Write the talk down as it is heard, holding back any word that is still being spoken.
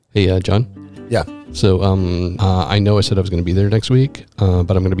Hey, John. Yeah. So I know I said I was going to be there next week, but I'm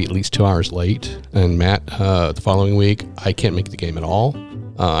going to be at least 2 hours late. And Matt, the following week, I can't make the game at all.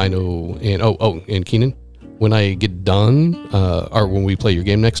 I know. And Keenan, when I get done, or when we play your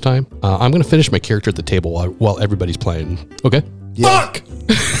game next time, I'm going to finish my character at the table while everybody's playing. Okay? Yeah. Fuck!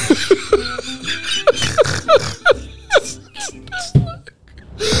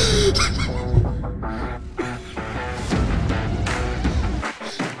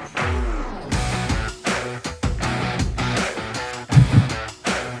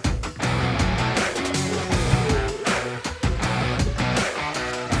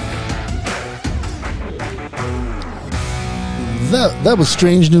 That was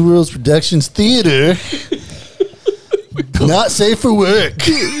Strange New Worlds Productions Theater. Not safe for work.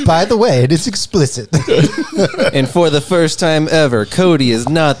 By the way, it is explicit. And for the first time ever, Cody is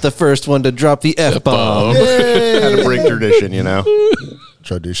not the first one to drop the F-bomb. Had to break tradition, you know.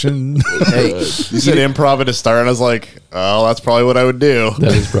 Tradition. Hey, You said improv at the start, and I was like, oh, that's probably what I would do.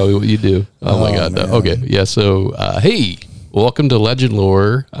 That is probably what you do. Oh my God. man. Okay. Yeah. So, hey, welcome to Legend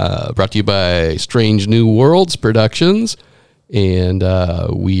Lore, brought to you by Strange New Worlds Productions. And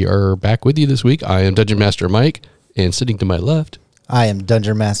we are back with you this week. I am Dungeon Master Mike, and sitting to my left, I am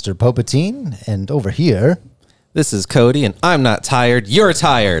Dungeon Master Popatine, and over here, this is Cody, and I'm not tired. You're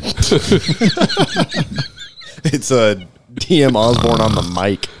tired. It's a DM Osborne on the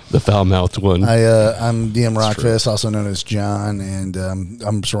mic. the foul-mouthed one. I'm DM Rockfest, also known as John, and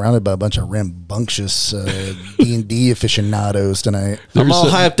I'm surrounded by a bunch of rambunctious D&D aficionados tonight. I'm all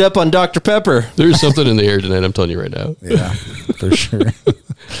hyped up on Dr. Pepper. There's something in the air tonight, I'm telling you right now. Yeah, for sure.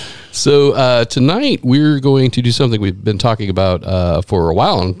 So tonight we're going to do something we've been talking about for a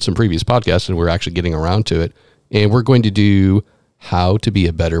while on some previous podcasts, and we're actually getting around to it. And we're going to do how to be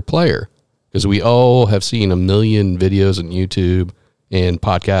a better player, because we all have seen a million videos on YouTube and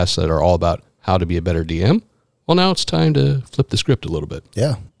podcasts that are all about how to be a better DM. Well, now it's time to flip the script a little bit.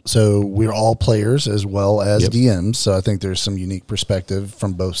 Yeah. So we're all players as well as Yep. DMs. So I think there's some unique perspective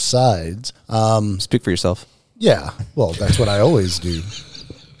from both sides. Speak for yourself. Yeah. Well, that's what I always do.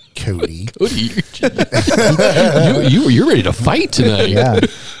 Cody. Cody, you're ready to fight tonight. yeah,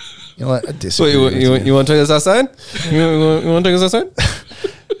 You know what? I Wait, disagree. you want to take us outside? You want to take us outside?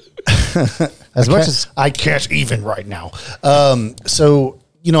 as much as I can't even right now. So,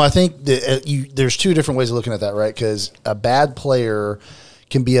 I think that there's two different ways of looking at that, right? Because a bad player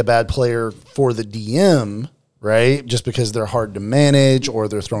can be a bad player for the DM, right? Just because they're hard to manage, or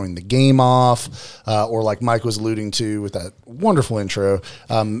they're throwing the game off, or like Mike was alluding to with that wonderful intro,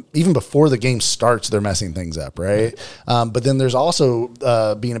 even before the game starts, they're messing things up, right? But then there's also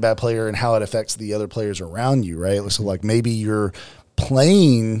being a bad player and how it affects the other players around you, right? So like maybe you're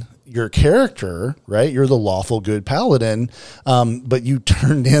playing your character, right? You're the lawful good paladin, but you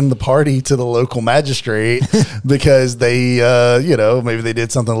turned in the party to the local magistrate because they, maybe they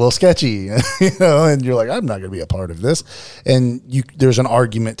did something a little sketchy, and you're like, I'm not going to be a part of this. And there's an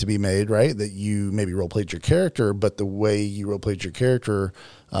argument to be made, right? That you maybe role played your character, but the way you role played your character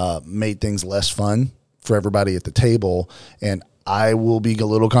made things less fun for everybody at the table. And I will be a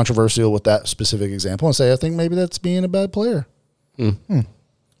little controversial with that specific example and say, I think maybe that's being a bad player.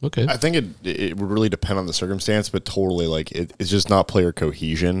 Okay. I think it would really depend on the circumstance, but totally, like, it's just not player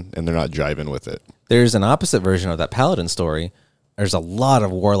cohesion, and they're not jiving with it. There's an opposite version of that paladin story. There's a lot of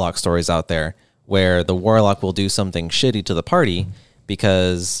warlock stories out there where the warlock will do something shitty to the party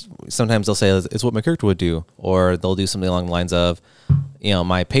because sometimes they'll say it's what my character would do, or they'll do something along the lines of,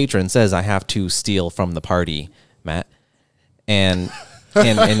 my patron says I have to steal from the party, Matt, and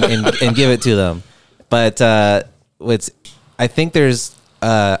give it to them. But I think there's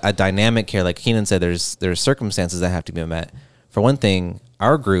a dynamic here. Like Keenan said, there's circumstances that have to be met. For one thing,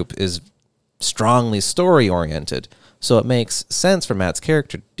 our group is strongly story oriented, so it makes sense for Matt's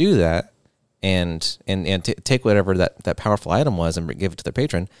character to do that and take whatever that powerful item was and give it to their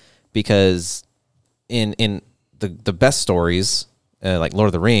patron, because in the best stories like Lord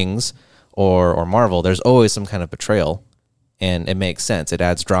of the Rings or Marvel, there's always some kind of betrayal, and it makes sense. It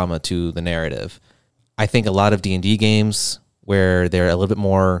adds drama to the narrative. I think a lot of D&D games where they're a little bit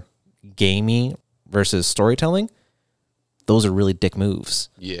more gamey versus storytelling, those are really dick moves.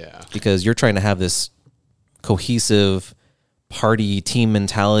 Yeah. Because you're trying to have this cohesive party team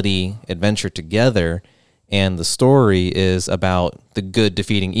mentality adventure together, and the story is about the good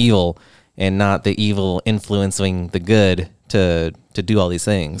defeating evil and not the evil influencing the good to do all these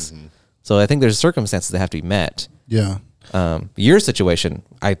things. Mm-hmm. So I think there's circumstances that have to be met. Yeah. Your situation,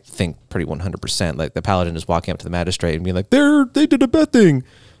 I think pretty 100%. Like the paladin is walking up to the magistrate and being like, they did a bad thing.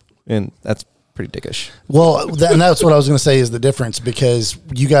 And that's pretty dickish. Well, and that's what I was going to say is the difference, because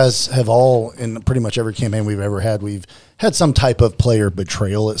you guys have all, in pretty much every campaign we've ever had, we've had some type of player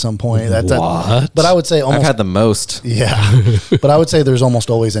betrayal at some point. What? But I would say almost I've had the most. Yeah, but I would say there's almost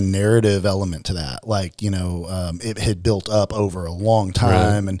always a narrative element to that. Like, it had built up over a long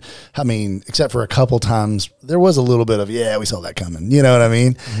time. And I mean, except for a couple times, there was a little bit of, we saw that coming. You know what I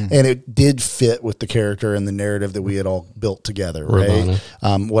mean? And it did fit with the character and the narrative that we had all built together, right?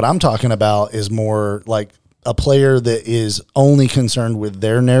 What I'm talking about is more like a player that is only concerned with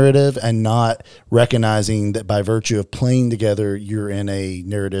their narrative and not recognizing that by virtue of playing together, you're in a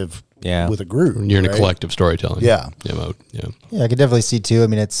narrative with a group. You're in a collective storytelling. Mode. Yeah, I could definitely see too. I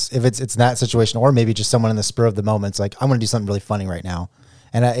mean, it's that situation, or maybe just someone in the spur of the moment. It's like, I'm going to do something really funny right now.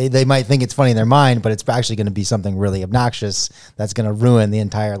 And they might think it's funny in their mind, but it's actually going to be something really obnoxious that's going to ruin the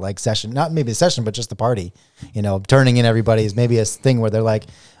entire session. Not maybe the session, but just the party. Turning in everybody is maybe a thing where they're like,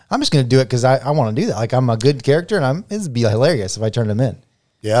 I'm just going to do it because I want to do that. Like, I'm a good character, and it'd be hilarious if I turned them in.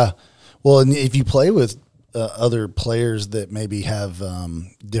 Yeah. Well, and if you play with other players that maybe have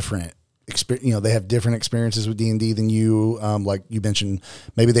different experience, they have different experiences with D&D than you. Like you mentioned,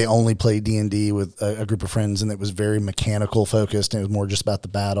 maybe they only played D&D with a group of friends, and it was very mechanical focused, and it was more just about the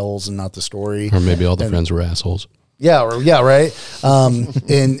battles and not the story. Or maybe all the friends were assholes. Yeah, right.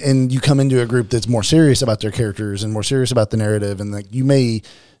 And you come into a group that's more serious about their characters and more serious about the narrative, and you may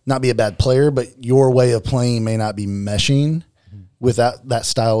not be a bad player, but your way of playing may not be meshing with that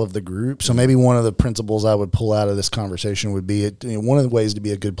style of the group. So maybe one of the principles I would pull out of this conversation would be, one of the ways to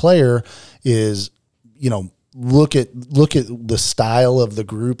be a good player is, look at the style of the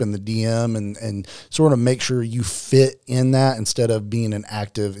group and the DM and sort of make sure you fit in that instead of being an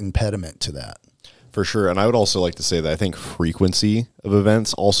active impediment to that. For sure. And I would also like to say that I think frequency of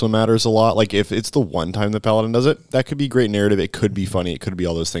events also matters a lot. Like, if it's the one time the Paladin does it, that could be great narrative. It could be funny. It could be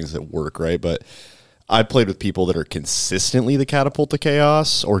all those things that work, right? But I've played with people that are consistently the catapult to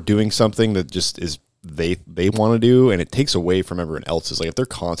chaos or doing something that just is they want to do, and it takes away from everyone else's. Like, if they're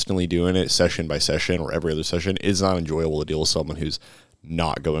constantly doing it session by session or every other session, it's not enjoyable to deal with someone who's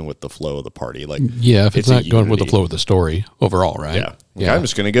not going with the flow of the party. Like, if it's not going with the flow of the story overall, right? Yeah. I'm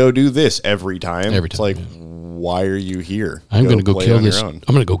just going to go do this every time. It's like, why are you here? I'm going to go kill this. I'm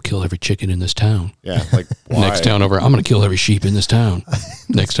going to go kill every chicken in this town. Yeah. Like, why? Next town over, I'm going to kill every sheep in this town.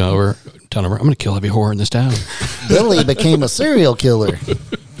 Next town over, I'm going to kill every whore in this town. Billy became a serial killer.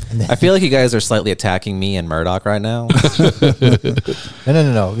 I feel like you guys are slightly attacking me and Murdoch right now. No.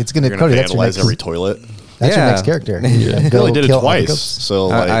 It's going to vandalize every toilet. That's your next character. I only did it twice. So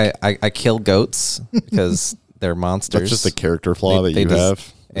like, I kill goats because they're monsters. That's just a character flaw that you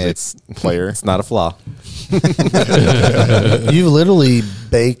have. It's player. It's not a flaw. You've literally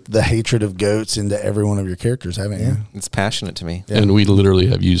baked the hatred of goats into every one of your characters, haven't you? It's passionate to me. Yeah. And we literally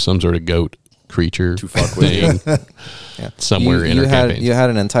have used some sort of goat creature to fuck with thing somewhere in our campaign. You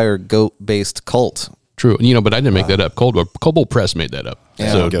had an entire goat-based cult. True. But I didn't make that up. Kobold Press made that up.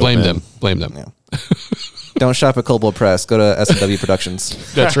 Yeah. So blame them. Yeah. Don't shop at Kobold Press. Go to S&W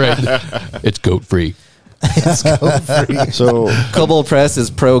Productions. That's right. It's goat free. So Kobold Press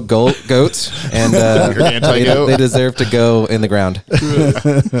is pro goat, and they deserve to go in the ground.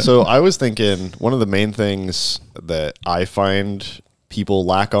 So I was thinking one of the main things that I find people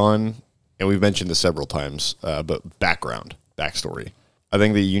lack on, and we've mentioned this several times, but backstory. I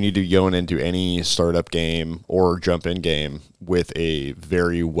think that you need to go into any startup game or jump in game with a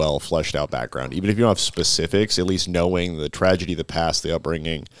very well fleshed out background. Even if you don't have specifics, at least knowing the tragedy, the past, the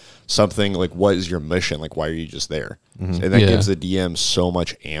upbringing, something like what is your mission? Like, why are you just there? Mm-hmm. And that gives the DM so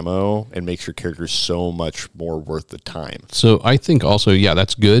much ammo and makes your characters so much more worth the time. So I think also,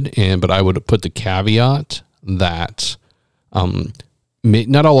 that's good. But I would put the caveat that,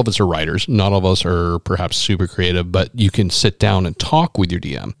 not all of us are writers. Not all of us are perhaps super creative, but you can sit down and talk with your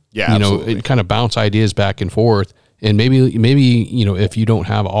DM. Yeah, absolutely. And kind of bounce ideas back and forth. And maybe, if you don't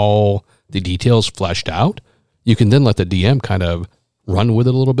have all the details fleshed out, you can then let the DM kind of run with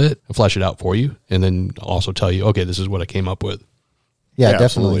it a little bit and flesh it out for you. And then also tell you, okay, this is what I came up with. Yeah,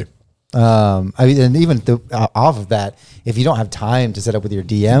 definitely. And even off of that, if you don't have time to set up with your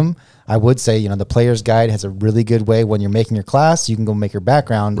DM, I would say, the player's guide has a really good way when you're making your class, you can go make your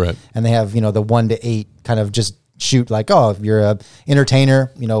background, right. And they have, the 1 to 8 kind of just shoot like, if you're a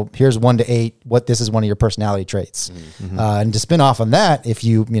entertainer, here's 1 to 8, this is one of your personality traits. Mm-hmm. And to spin off on that, if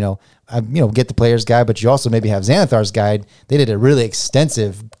you, get the player's guide, but you also maybe have Xanathar's guide. They did a really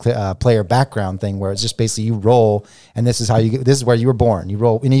extensive player background thing where it's just basically you roll, and this is how you. This is where you were born. You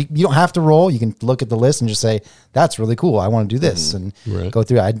roll, and you don't have to roll. You can look at the list and just say, "That's really cool. I want to do this," and go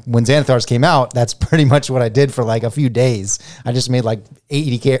through. When Xanathar's came out, that's pretty much what I did for like a few days. I just made like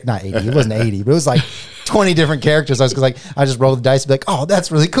 80 not 80. It wasn't 80, but it was like 20 different characters. I just rolled the dice and be like, "Oh,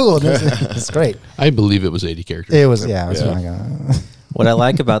 that's really cool." And it's great. I believe it was 80 characters. It was, yeah. It was What I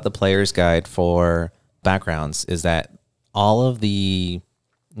like about the player's guide for backgrounds is that all of the,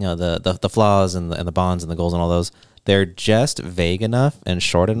 the flaws and the bonds and the goals and all those, they're just vague enough and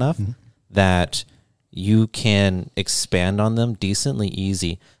short enough that you can expand on them decently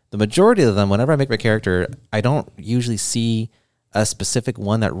easy. The majority of them, whenever I make my character, I don't usually see a specific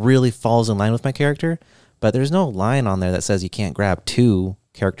one that really falls in line with my character, but there's no line on there that says you can't grab 2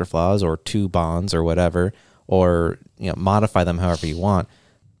 character flaws or 2 bonds or whatever, or modify them however you want.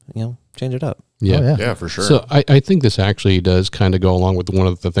 Change it up. Yeah. Yeah, for sure. So I think this actually does kind of go along with one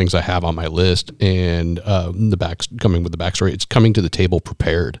of the things I have on my list, and coming with the backstory. It's coming to the table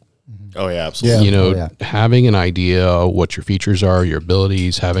prepared. Oh yeah, absolutely. Having an idea what your features are, your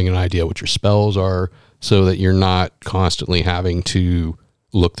abilities, having an idea what your spells are, so that you're not constantly having to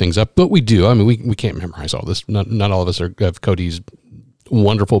look things up. But we do. I mean, we can't memorize all this. Not all of us have Cody's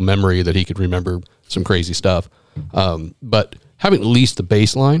wonderful memory that he could remember some crazy stuff. But having at least the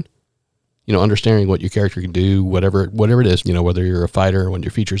baseline, understanding what your character can do, whatever it is, whether you're a fighter, what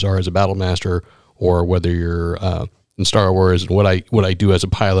your features are as a battle master, or whether you're in Star Wars and what I do as a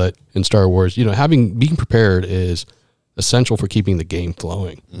pilot in Star Wars, being prepared is essential for keeping the game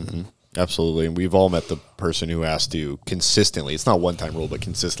flowing. Mm-hmm. Absolutely. And we've all met the person who has to consistently, it's not one-time rule, but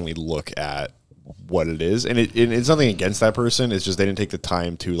consistently look at what it is. And it's nothing against that person. It's just they didn't take the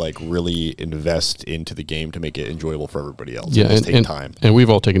time to like really invest into the game to make it enjoyable for everybody else. Yeah, take time. And we've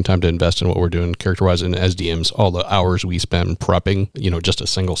all taken time to invest in what we're doing character-wise, and as DMs, all the hours we spend prepping, just a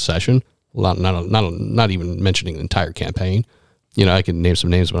single session, not even mentioning the entire campaign. I can name some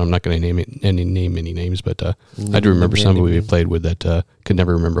names, but I'm not going to name any names. But I do remember somebody we played with that could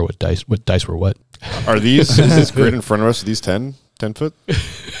never remember what dice were what. Are these, is this grid in front of us, are these 10 foot?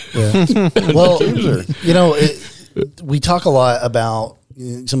 Yeah. Well, we talk a lot about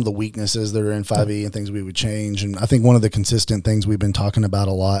some of the weaknesses that are in 5e and things we would change. And I think one of the consistent things we've been talking about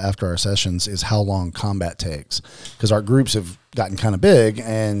a lot after our sessions is how long combat takes, because our groups have gotten kind of big.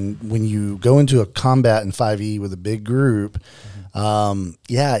 And when you go into a combat in 5e with a big group,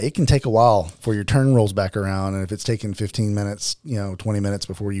 it can take a while for your turn rolls back around. And if it's taking 15 minutes, 20 minutes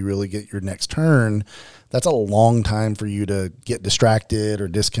before you really get your next turn, that's a long time for you to get distracted or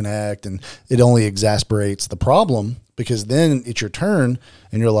disconnect. And it only exasperates the problem, because then it's your turn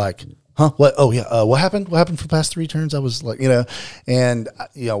and you're like, huh, what? Oh yeah. What happened? What happened for the past 3 turns? I was like,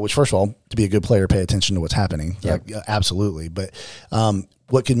 which first of all, to be a good player, pay attention to what's happening. Yep. Like, absolutely. But,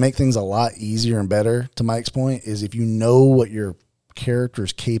 what could make things a lot easier and better, to Mike's point, is if you know what your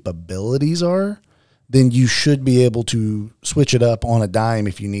character's capabilities are, then you should be able to switch it up on a dime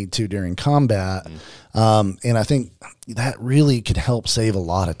if you need to during combat. And I think that really could help save a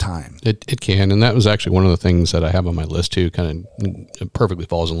lot of time. It can, and that was actually one of the things that I have on my list too, kind of perfectly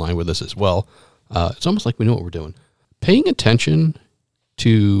falls in line with this as well. It's almost like we know what we're doing. Paying attention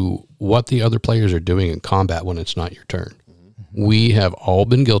to what the other players are doing in combat when it's not your turn. We have all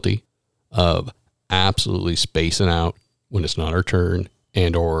been guilty of absolutely spacing out when it's not our turn,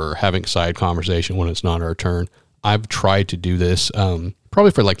 and or having side conversation when it's not our turn. I've tried to do this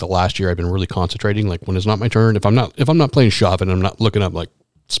probably for like the last year. I've been really concentrating, like when it's not my turn. If I'm not playing shop and I'm not looking up like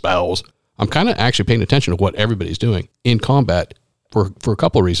spells, I'm kind of actually paying attention to what everybody's doing in combat for a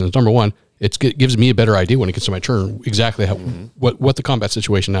couple of reasons. Number one, it gives me a better idea when it gets to my turn exactly how what the combat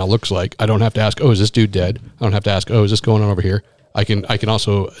situation now looks like. I don't have to ask, oh, is this dude dead? I don't have to ask, oh, is this going on over here? I can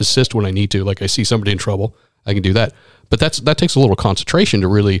also assist when I need to. Like I see somebody in trouble, I can do that. But that takes a little concentration to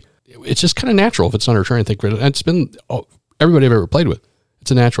really. It's just kind of natural if it's not our turn. I think it's been everybody I've ever played with. It's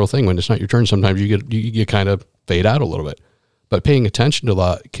a natural thing when it's not your turn. Sometimes you get kind of fade out a little bit. But paying attention to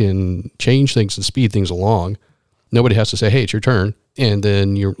that can change things and speed things along. Nobody has to say, hey, it's your turn. And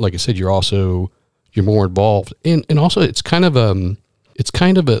then you're, like I said, you're more involved. And also it's knowing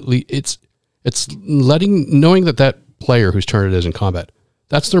that player whose turn it is in combat,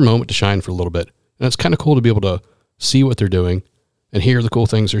 that's their moment to shine for a little bit. And it's kind of cool to be able to see what they're doing and hear the cool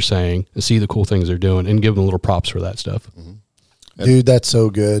things they're saying and see the cool things they're doing and give them little props for that stuff. Mm-hmm. Dude, that's so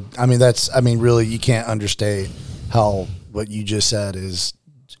good. Really, you can't understate how what you just said is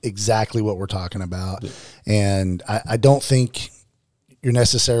exactly what we're talking about. And I don't think you're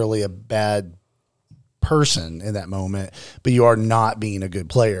necessarily a bad person in that moment, but you are not being a good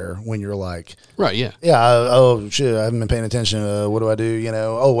player when you're like, Right. Yeah. yeah, oh shit, I haven't been paying attention. What do I do?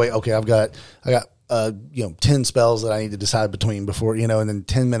 Oh wait, okay, I got 10 spells that I need to decide between before, and then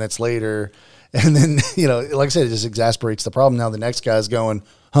 10 minutes later, and then, like I said, it just exasperates the problem. Now the next guy's going,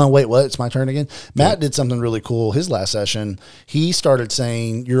 wait, what? It's my turn again. Matt did something really cool his last session. He started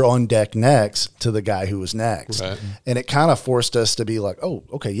saying, you're on deck next to the guy who was next. Right. And it kind of forced us to be like, oh,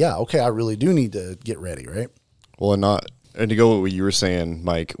 okay, I really do need to get ready, right? Well, and to go with what you were saying,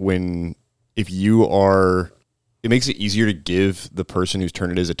 Mike, if you are, it makes it easier to give the person whose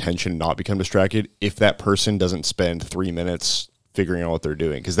turn it is attention, not become distracted if that person doesn't spend 3 minutes figuring out what they're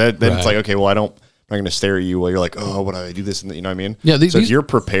doing. Because then it's like, okay, well, I'm not going to stare at you while you're like, oh, what do I do this? And you know what I mean? Yeah. So if you're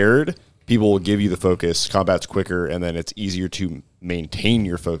prepared, people will give you the focus. Combat's quicker, and then it's easier to maintain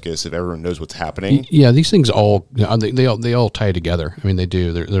your focus if everyone knows what's happening. Yeah, these things all they all tie together. I mean, they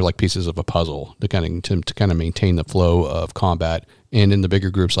do. They're like pieces of a puzzle to kind of maintain the flow of combat. And in the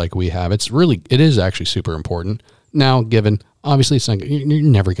bigger groups like we have, it is actually super important. Now, given obviously it's not, you're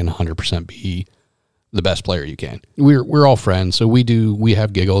never going to 100% be the best player you can. We're all friends, so we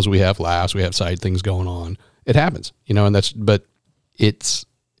have giggles, we have laughs, we have side things going on. It happens, but it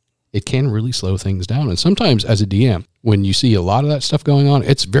can really slow things down. And sometimes as a DM, when you see a lot of that stuff going on,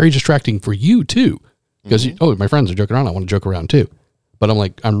 it's very distracting for you too. Because, my friends are joking around. I want to joke around too. But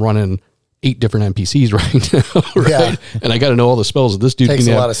I'm running 8 different NPCs right now, right? Yeah. And I got to know all the spells that this dude Takes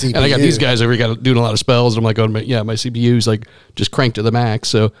can a have. lot of CPU. And I got these guys over here doing a lot of spells. And I'm like, my CPU's like just cranked to the max.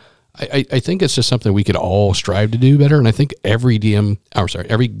 So I think it's just something we could all strive to do better. And I think every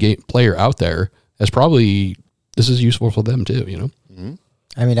every game player out there has probably, this is useful for them too,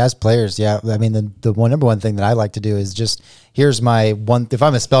 I mean, as players, yeah. I mean, the number one thing that I like to do is just, here's my one, if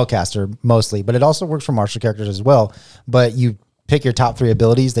I'm a spellcaster mostly, but it also works for martial characters as well. But you pick your top 3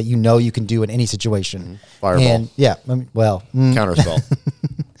 abilities that you can do in any situation. Fireball. And yeah, Counterspell.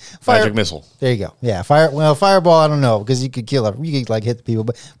 Magic missile. There you go. Yeah, fireball. I don't know, because you could kill it. You could like hit the people,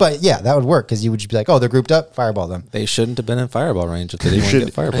 but yeah, that would work because you would just be like, oh, they're grouped up. Fireball them. They shouldn't have been in fireball range if they didn't want to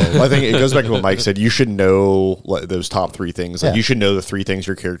get fireball. Well, I think it goes back to what Mike said. You should know those top 3 things. Like Yeah. You should know the 3 things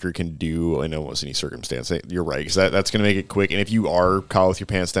your character can do in almost any circumstance. You're right, because that's going to make it quick. And if you are caught with your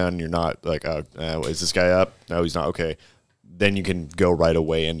pants down and you're not like, is this guy up? No, he's not. Okay, then you can go right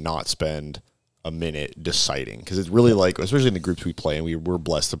away and not spend a minute deciding, because it's really like, especially in the groups we play, and we're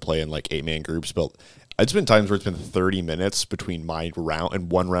blessed to play in like 8-man groups, but it's been times where it's been 30 minutes between my round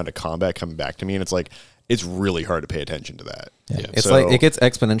and one round of combat coming back to me, and it's like, it's really hard to pay attention to that. Yeah. It's like it gets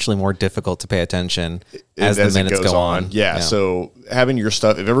exponentially more difficult to pay attention as the minutes go on. Yeah, so having your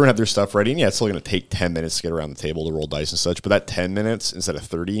stuff, if everyone had their stuff ready, and yeah, it's still going to take 10 minutes to get around the table to roll dice and such, but that 10 minutes instead of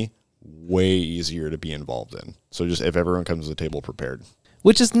 30, way easier to be involved in. So just if everyone comes to the table prepared.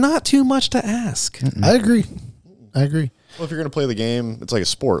 Which is not too much to ask. I agree. Well, if you're going to play the game, it's like a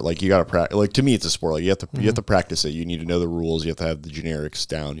sport. Like you got to practice. Like to me, it's a sport. Like you have to practice it. You need to know the rules. You have to have the generics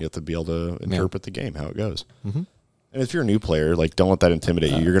down. You have to be able to interpret the game, how it goes. And if you're a new player, like don't let that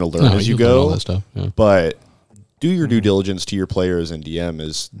intimidate you. You're going to learn as you learn all go. that stuff. Yeah. But do your due diligence to your players and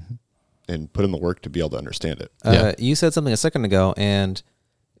DM and put in the work to be able to understand it. You said something a second ago, and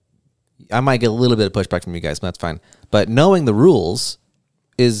I might get a little bit of pushback from you guys, but that's fine. But knowing the rules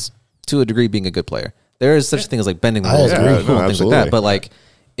is, to a degree, being a good player. There is such a thing as like bending the rules and things like that. But like,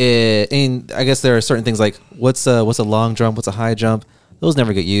 I guess there are certain things like what's a long jump, what's a high jump. Those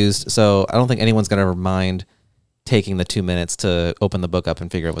never get used. So I don't think anyone's gonna ever mind taking the 2 minutes to open the book up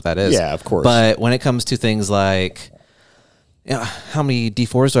and figure out what that is. Yeah, of course. But when it comes to things like, how many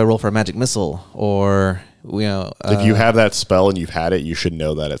D4s do I roll for a magic missile, or if you have that spell and you've had it, you should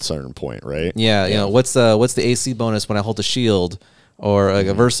know that at a certain point, right? Yeah, what's the AC bonus when I hold a shield, or like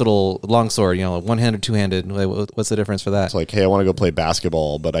a versatile longsword, one-handed, two-handed? What's the difference for that? It's like, hey, I want to go play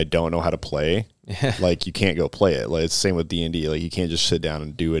basketball, but I don't know how to play. Like, you can't go play it. Like, it's the same with D&D. Like, you can't just sit down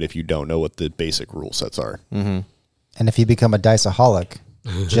and do it if you don't know what the basic rule sets are. And if you become a diceaholic,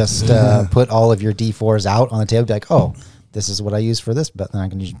 just put all of your D4s out on the table. Be like, oh, this is what I use for this, but then I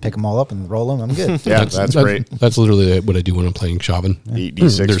can just pick them all up and roll them. I'm good. Yeah, that's great. That's literally what I do when I'm playing Chauvin.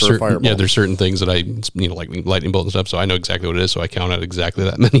 8d6 for fireball. Yeah, there's certain things that I, like lightning bolt and stuff, so I know exactly what it is, so I count out exactly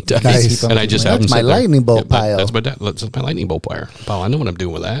that many dice. Nice. And I just have them That's my sit there. lightning bolt pile. That's my lightning bolt pile. I know what I'm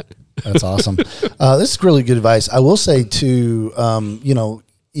doing with that. That's awesome. This is really good advice. I will say too,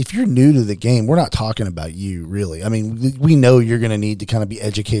 if you're new to the game, we're not talking about you really. I mean, we know you're going to need to kind of be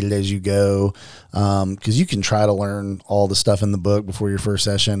educated as you go, because you can try to learn all the stuff in the book before your first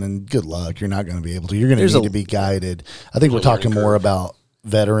session, and good luck. You're not going to be able to. You're going to need to be guided. I think we're talking more about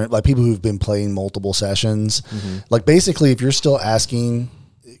veteran, like people who've been playing multiple sessions. Like basically, if you're still asking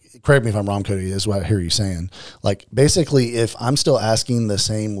correct me if I'm wrong, Cody, is what I hear you saying. Like, basically, if I'm still asking the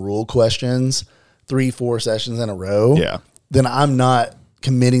same rule questions 3-4 sessions in a row, Yeah. then I'm not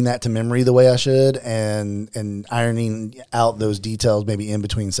committing that to memory the way I should, and ironing out those details maybe in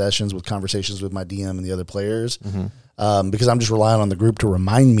between sessions with conversations with my DM and the other players, because I'm just relying on the group to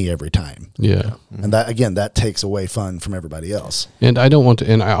remind me every time. Yeah. And that, again, that takes away fun from everybody else. And I don't want to,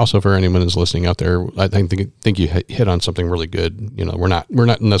 and I also, for anyone who's listening out there, I think you hit on something really good. You know, we're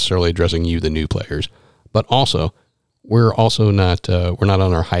not necessarily addressing you, the new players, but also we're also not, we're not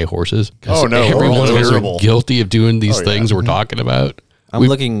on our high horses. Oh, no, Every we're all one of us terrible. are guilty of doing these Oh, things yeah. we're talking about. I'm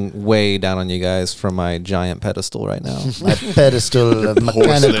looking way down on you guys from my giant pedestal right now. My pedestal of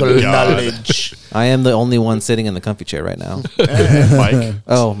mechanical God. knowledge. I am the only one sitting in the comfy chair right now. Mike,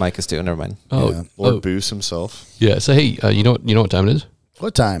 Oh, Mike is too. Never mind. Oh, Yeah. Lord Boos himself. yeah. So, hey, you know what time it is?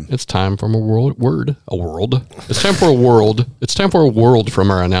 What time? It's time from a world. It's time for a world. It's time for a world from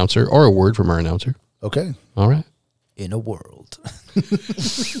our announcer, or a word from our announcer. Okay. All right. In a world.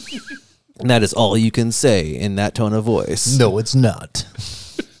 And that is all you can say in that tone of voice. No, it's not.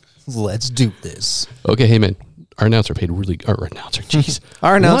 Let's do this. Okay, hey man, our announcer paid really. Our announcer, jeez,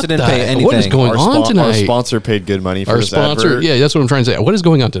 Our announcer What didn't the- pay anything. What is going on Our tonight? sponsor paid good money for Our this sponsor, advert. yeah, that's what I'm trying to say. What is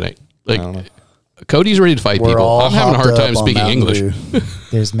going on tonight? Like, I don't know. Cody's ready to fight We're people. all I'm having a hard hopped time up on speaking Mountain English. Dew.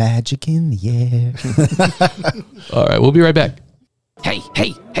 There's magic in the air. All right, we'll be right back. Hey,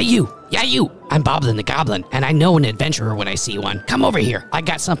 you. Yeah, you. I'm Boblin the Goblin, and I know an adventurer when I see one. Come over here. I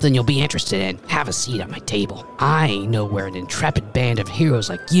got something you'll be interested in. Have a seat at my table. I know where an intrepid band of heroes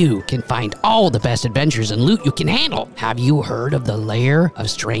like you can find all the best adventures and loot you can handle. Have you heard of the Lair of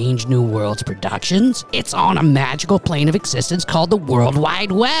Strange New Worlds Productions? It's on a magical plane of existence called the World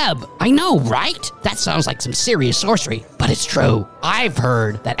Wide Web. I know, right? That sounds like some serious sorcery, but it's true. I've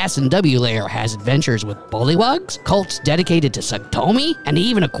heard that S&W Lair has adventures with bullywugs, cults dedicated to Sugtomi, and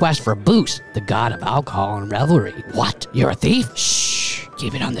even a quest for Boos, the god of alcohol and revelry. What? You're a thief? Shh.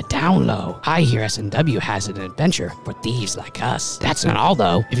 Keep it on the down low. I hear S&W has an adventure for thieves like us. That's not all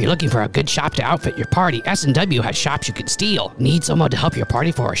though. If you're looking for a good shop to outfit your party, S&W has shops you can steal. Need someone to help your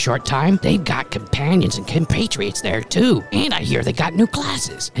party for a short time? They've got companions and compatriots there too. And I hear they got new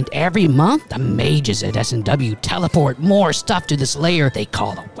classes. And every month, the mages at S&W teleport more stuff to this layer they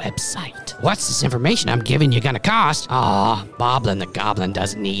call a website. What's this information I'm giving you gonna cost? Aw, Boblin the Goblin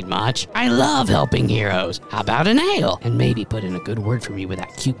doesn't need much. I love helping heroes. How about an ale? And maybe put in a good word for me with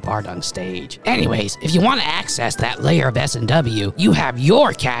that cute bard on stage. Anyways, if you want to access that layer of S&W, you have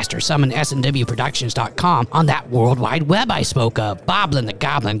your caster summon SNWProductions.com on that World Wide Web I spoke of. Boblin the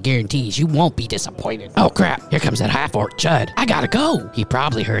Goblin guarantees you won't be disappointed. Oh crap, here comes that half-orc Judd. I gotta go. He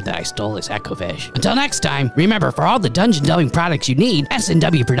probably heard that I stole his Echo Fish. Until next time, remember, for all the dungeon delving products you need,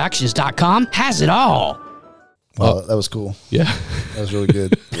 SNWProductions.com has it all. Well, that was cool. Yeah. That was really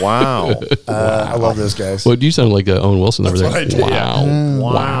good. Wow. I love those guys. Well, you sound like Owen Wilson over there. what I did, yeah.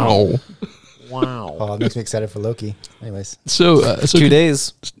 Wow. Wow. Oh, it makes me excited for Loki. Anyways. So 2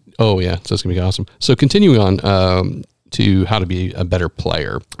 days. Oh yeah, so it's gonna be awesome. So continuing on to how to be a better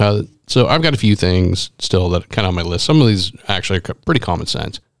player. So I've got a few things still that are kind of on my list. Some of these actually are pretty common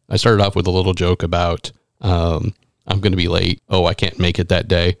sense. I started off with a little joke about I'm going to be late. Oh, I can't make it that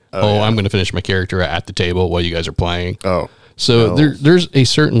day. yeah. I'm going to finish my character at the table while you guys are playing. Oh. So no. there's a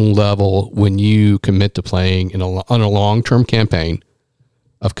certain level when you commit to playing on a long-term campaign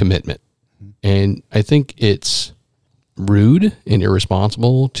of commitment. And I think it's rude and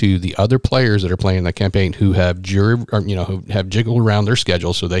irresponsible to the other players that are playing that campaign who have who have jiggled around their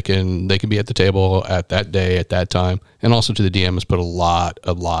schedule so they can be at the table at that day at that time, and also to the DM has put a lot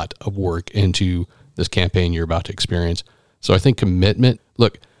of work into this campaign you're about to experience. So I think commitment.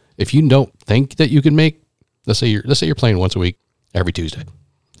 Look, if you don't think that you can make, let's say you're playing once a week every Tuesday,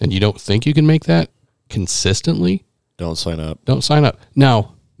 and you don't think you can make that consistently, Don't sign up. don't sign up.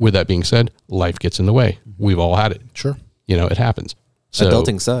 Now, with that being said, life gets in the way. We've all had it. Sure. It happens. So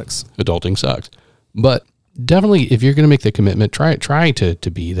Adulting sucks. Adulting sucks. But definitely, if you're going to make the commitment, try to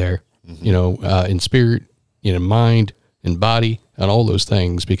be there, in spirit, in mind, in body, and all those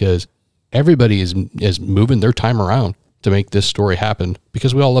things, because everybody is moving their time around to make this story happen,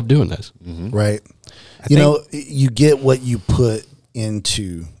 because we all love doing this. Right. You get what you put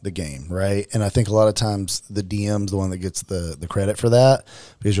into the game, right? And I think a lot of times the DM's the one that gets the credit for that,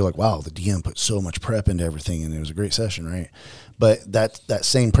 because you're like, wow, the DM put so much prep into everything and it was a great session, right? But that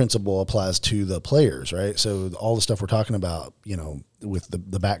same principle applies to the players, right? So all the stuff we're talking about, with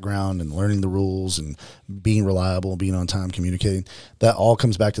the background and learning the rules and being reliable, being on time, communicating, that all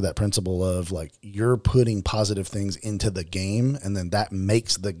comes back to that principle of like, you're putting positive things into the game, and then that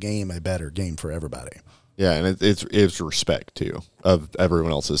makes the game a better game for everybody. Yeah, and it's respect too of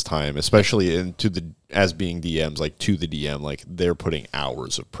everyone else's time, especially as being DMs, like to the DM, like they're putting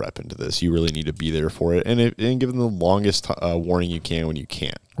hours of prep into this. You really need to be there for it, and give them the longest warning you can when you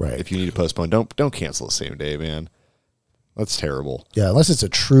can't. Right. If you need to postpone, don't cancel the same day, man. That's terrible. Yeah, unless it's a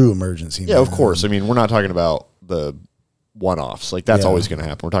true emergency. Yeah, of course. I mean, we're not talking about the one-offs. Like, that's always going to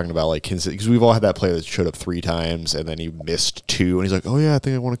happen. We're talking about, like, because we've all had that player that showed up 3 times, and then he missed 2, and he's like, oh, yeah, I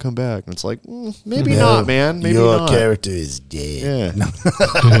think I want to come back. And it's like, maybe not, man. Maybe your not. character is dead.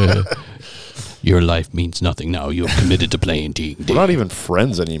 Yeah. Your life means nothing now. You're committed to playing D&D. We're not even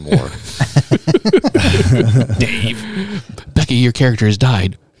friends anymore. Dave. Becky, your character has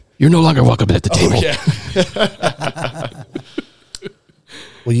died. You're no longer welcome at the table.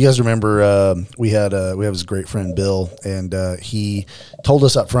 Well, you guys remember we have his great friend Bill, and he told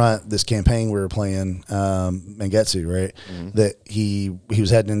us up front this campaign we were playing, Mangetsu, right? Mm-hmm. That he was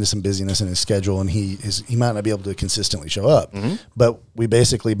heading into some busyness in his schedule, and he might not be able to consistently show up. Mm-hmm. But we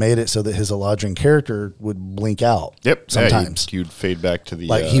basically made it so that his Eladrin character would blink out. Yep. Sometimes you'd fade back to the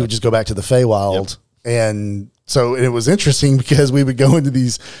he would just go back to the Feywild, and so it was interesting because we would go into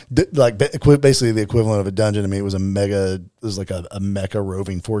these basically the equivalent of a dungeon. I mean, it was like a mecha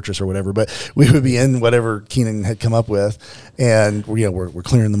roving fortress or whatever. But we would be in whatever Keenan had come up with, and we're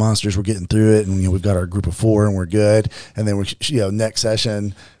clearing the monsters, we're getting through it, and we've got our group of 4 and we're good. And then next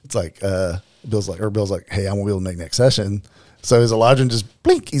session, it's like Bill's like, hey, I won't be able to make next session. So his Eladrin just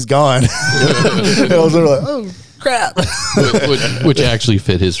blink, he's gone. And I was sort of like, oh crap. which actually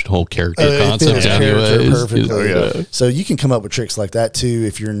fit his whole character concept anyways. Perfectly. So you can come up with tricks like that too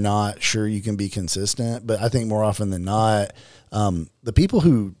if you're not sure you can be consistent. But I think more often than not, the people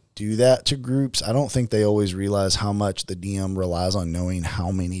who do that to groups, I don't think they always realize how much the DM relies on knowing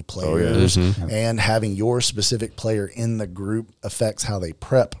how many players and having your specific player in the group affects how they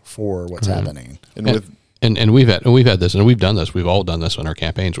prep for what's happening. And we've had this, and we've done this. We've all done this on our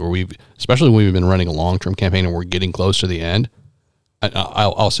campaigns where especially when we've been running a long-term campaign and we're getting close to the end.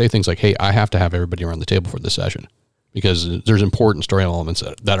 I'll say things like, "Hey, I have to have everybody around the table for this session because there's important story elements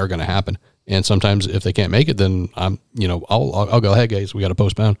that are going to happen. And sometimes if they can't make it, then I'll go, hey guys, we got to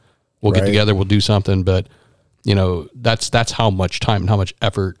postpone. We'll get together, we'll do something. But that's how much time and how much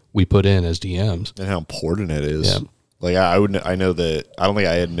effort we put in as DMs and how important it is. Yeah. Like I know that I don't think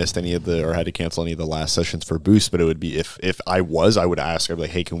I had missed any of or had to cancel any of the last sessions for boost, but it would be if I would ask, I'd be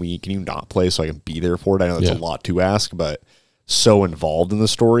like, hey, can you not play so I can be there for it? I know that's a lot to ask, but so involved in the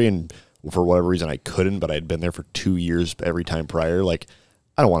story, and for whatever reason I couldn't, but I'd been there for 2 years every time prior. Like,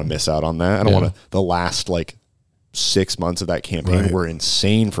 I don't want to miss out on that. I don't want to. The last 6 months of that campaign were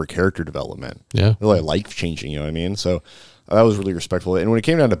insane for character development. Yeah, really life changing. You know what I mean? So that was really respectful. And when it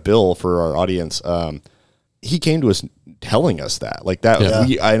came down to Bill for our audience, he came to us telling us that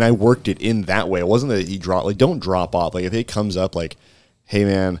and I worked it in that way. It wasn't that he don't drop off. Like if it comes up like, hey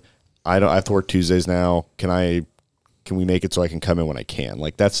man, I have to work Tuesdays now. Can we make it so I can come in when I can?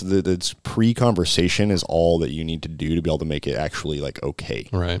 Like that's pre-conversation is all that you need to do to be able to make it actually okay.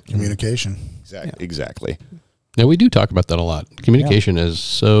 Right. Communication. Exactly. Yeah, we do talk about that a lot. Communication is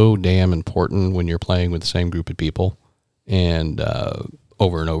so damn important when you're playing with the same group of people and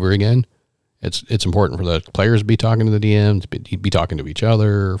over and over again. It's important for the players to be talking to the DMs, be talking to each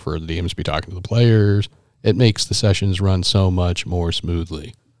other, for the DMs to be talking to the players. It makes the sessions run so much more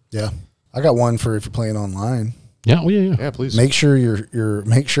smoothly. Yeah. I got one for if you're playing online. Yeah, yeah. Yeah, please. Make sure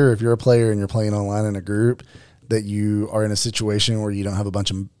make sure if you're a player and you're playing online in a group that you are in a situation where you don't have a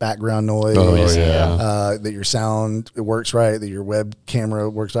bunch of background noise. That your sound works right, that your web camera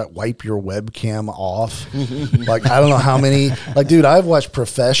works right. Wipe your webcam off. I don't know how many. Dude, I've watched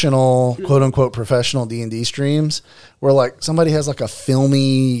professional, quote unquote, professional D&D streams where somebody has a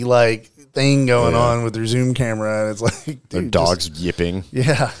filmy thing going on with their Zoom camera, and it's dude, their dog's yipping.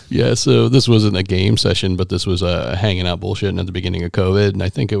 Yeah. So this wasn't a game session, but this was a hanging out bullshitting at the beginning of COVID, and I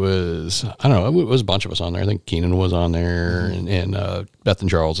think it was it was a bunch of us on there. I think Keenan was on there, and Beth and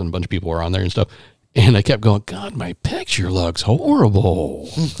Charles and a bunch of people were on there and stuff. And I kept going, God, my picture looks horrible.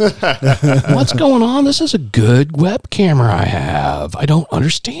 What's going on? This is a good web camera I have. I don't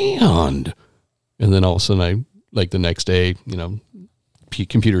understand. And then all of a sudden, the next day,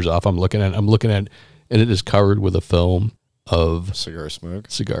 computer's off. I'm looking at, and it is covered with a film of cigar smoke.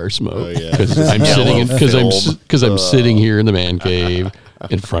 Oh yeah, because I'm sitting here in the man cave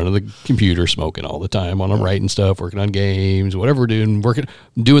in front of the computer, smoking all the time while I'm writing stuff, working on games, whatever we're doing,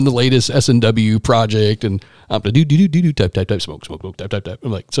 doing the latest S&W project, and I'm do type smoke type.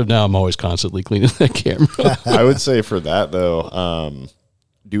 I'm like, so now I'm always constantly cleaning that camera. I would say for that though,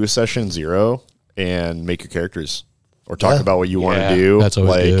 do a session 0 and make your characters or talk about what you want Yeah, to do. that's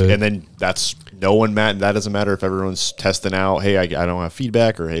always good. And then that's no one, Matt. That doesn't matter if everyone's testing out. Hey, I don't have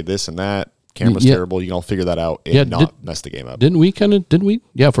feedback, or hey, this and that. Camera's Yeah. terrible. You can all figure that out and not mess the game up. Didn't we?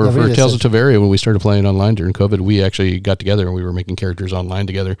 Yeah, for we Tales of did. Tavaria, when we started playing online during COVID, we actually got together and we were making characters online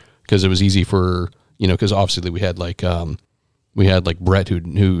together because it was easy for, because obviously we had like Brett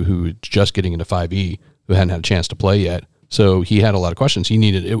who just getting into 5e who hadn't had a chance to play yet. So he had a lot of questions. He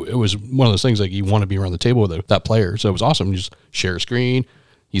needed it was one of those things like you want to be around the table with that player. So it was awesome. You just share a screen.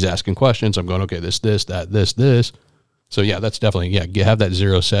 He's asking questions. I'm going, okay, this, that, this. So yeah, that's definitely, you have that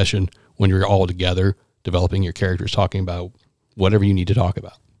 0 session when you're all together developing your characters, talking about whatever you need to talk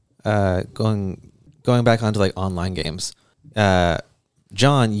about. Going back onto like online games,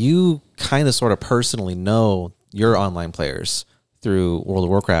 John, you kind of sort of personally know your online players through World of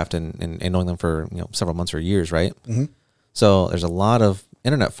Warcraft and knowing them for several months or years, right? Mm-hmm. So there's a lot of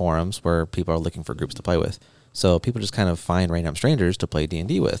internet forums where people are looking for groups to play with. So people just kind of find random strangers to play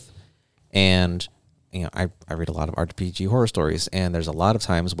D&D with. And I read a lot of RPG horror stories, and there's a lot of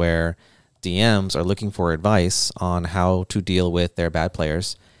times where DMs are looking for advice on how to deal with their bad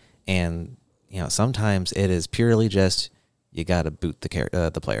players. And sometimes it is purely just you got to boot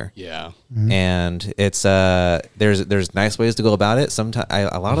the player. Yeah. And it's there's nice ways to go about it. Sometimes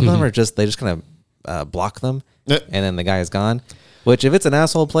a lot of them are just they just kind of block them, and then the guy is gone. Which if it's an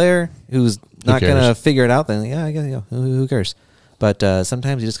asshole player who's not gonna figure it out, then I guess who cares? But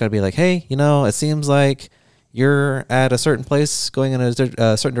sometimes you just gotta be like, hey, it seems like you're at a certain place going in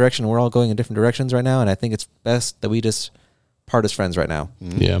a certain direction. We're all going in different directions right now, and I think it's best that we just part as friends right now.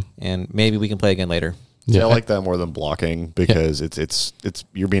 Yeah. And maybe we can play again later. Yeah, I like that more than blocking because it's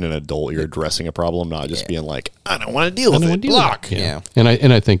you're being an adult. You're addressing a problem, not just being like, I don't want to deal with it. Block. Yeah. And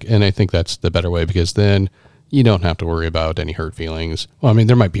I think that's the better way because then you don't have to worry about any hurt feelings. Well, I mean,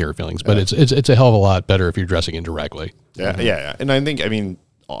 there might be hurt feelings, but it's a hell of a lot better if you're addressing it directly. Yeah. And I think,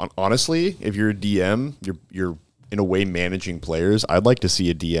 honestly, if you're a DM, you're in a way managing players. I'd like to see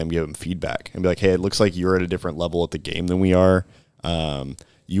a DM give them feedback and be like, hey, it looks like you're at a different level at the game than we are.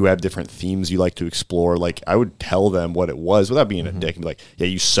 You have different themes you like to explore. Like, I would tell them what it was without being a dick and be like, yeah,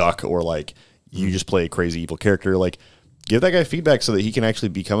 you suck, or like, you just play a crazy evil character. Like, give that guy feedback so that he can actually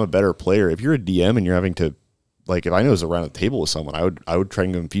become a better player. If you're a DM and you're having to, like, if I know it was around a table with someone, I would try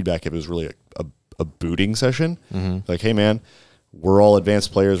and give him feedback if it was really a booting session. Like, hey, man, we're all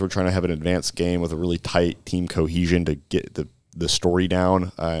advanced players. We're trying to have an advanced game with a really tight team cohesion to get the story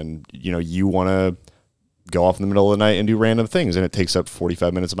down. And, you want to go off in the middle of the night and do random things, and it takes up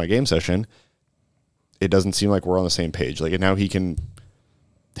 45 minutes of my game session. It doesn't seem like we're on the same page. Like, and now he can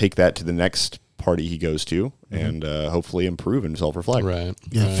take that to the next party he goes to and hopefully improve and self-reflect. Right.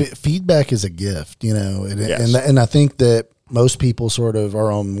 Yeah, feedback is a gift, Yes. and I think that most people sort of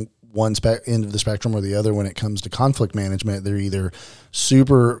are on one end of the spectrum or the other when it comes to conflict management. They're either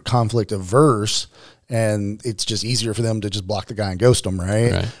super conflict averse and it's just easier for them to just block the guy and ghost them,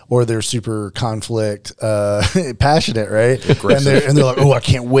 right? Or they're super conflict passionate, right? And they're like, oh, I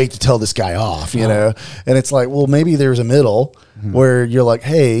can't wait to tell this guy off, And it's like, well, maybe there's a middle where you're like,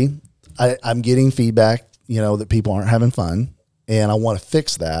 hey, I'm getting feedback, that people aren't having fun, and I want to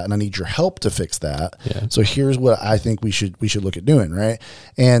fix that, and I need your help to fix that. Yeah. So here's what I think we should look at doing, right?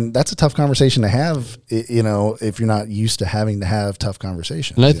 And that's a tough conversation to have, if you're not used to having to have tough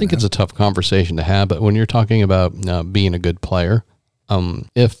conversations. And I think it's a tough conversation to have, but when you're talking about being a good player,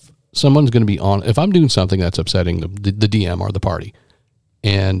 if someone's going to be on, if I'm doing something that's upsetting the DM or the party,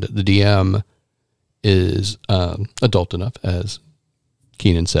 and the DM is adult enough, as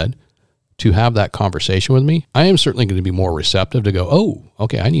Keenan said, to have that conversation with me, I am certainly going to be more receptive to go, oh,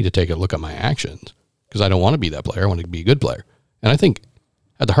 okay, I need to take a look at my actions because I don't want to be that player. I want to be a good player. And I think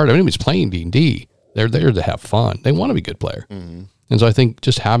at the heart of anybody's playing D&D, they're there to have fun. They want to be a good player. Mm-hmm. And so I think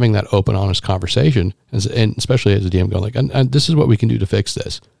just having that open, honest conversation, and especially as a DM going like, and this is what we can do to fix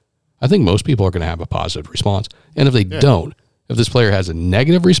this. I think most people are going to have a positive response. And if they don't, if this player has a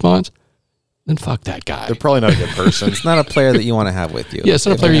negative response, then fuck that guy. They're probably not a good person. It's not a player that you want to have with you. Yeah, it's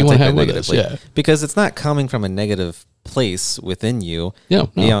not a player you want to have with us. Yeah. Because it's not coming from a negative place within you. Yeah,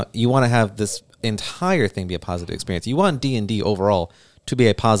 no. You want to have this entire thing be a positive experience. You want D&D overall to be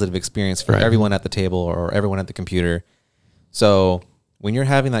a positive experience for everyone at the table or everyone at the computer. So when you're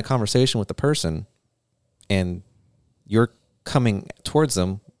having that conversation with the person and you're coming towards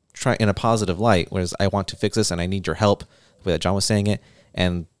them in a positive light, whereas I want to fix this and I need your help, the way that John was saying it,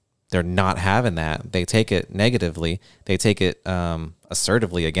 and they're not having that. They take it negatively. They take it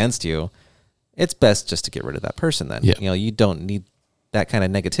assertively against you. It's best just to get rid of that person then. Yeah. You don't need that kind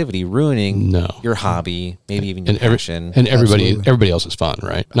of negativity ruining No. your hobby, maybe even your and passion. everybody else is fun,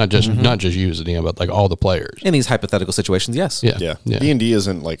 right? Not just you as a DM, but like all the players. In these hypothetical situations, yes. Yeah, Yeah. D&D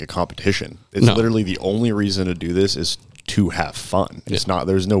isn't like a competition. It's No. literally the only reason to do this is to have fun. It's not,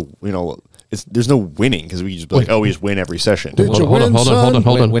 there's no, there's no winning because we just be like, Wait. we just win every session. Did you win, son?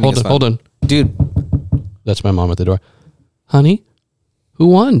 Winning is hold fun. on. Dude, That's my mom at the door. Honey, who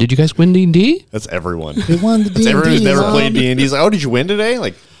won? Did you guys win D&D? That's everyone. We won the It's everyone who's D&D, never Mom. played D&D is like, oh, did you win today?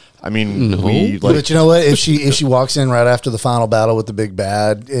 Like, I mean, we like, But you know what? If she walks in right after the final battle with the big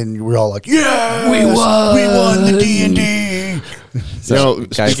bad, and we're all like, "Yeah, we won the D&D."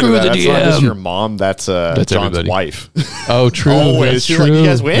 guys, speaking of that, that's not just DM. your mom. That's John's everybody. wife. Oh, true. Always. That's She's true. like, you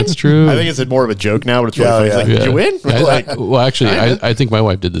guys win? That's true. I think it's more of a joke now, but it's really Yeah, funny. It's yeah. like, did you win? I- Like, well, actually, I think my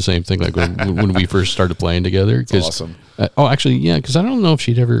wife did the same thing. Like when we first started playing together. 'Cause, awesome. Actually, yeah, because I don't know if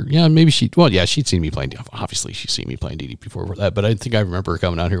she'd ever. Yeah, maybe she. Well, yeah, she'd seen me playing. Obviously, she's seen me playing DD before that. But I think I remember her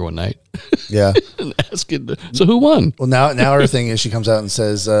coming out here one night Yeah. and asking, "So who won?" Well, now her thing is she comes out and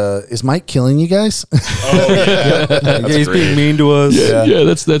says, "Is Mike killing you guys?" he's being mean to us. Yeah,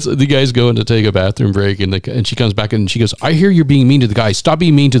 that's the guys going to take a bathroom break, and she comes back and she goes, "I hear you're being mean to the guys. Stop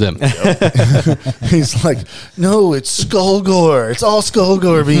being mean to them." He's like, "No, it's Skullgore. It's all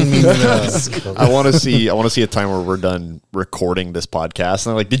Skullgore being mean to us." I want to see a time where we're done recording this podcast,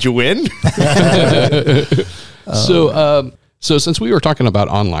 and I'm like, did you win? So since we were talking about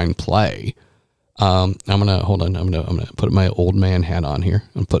online play, I'm gonna put my old man hat on here.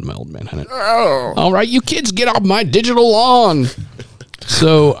 I'm putting my old man hat on. All right, you kids, get off my digital lawn.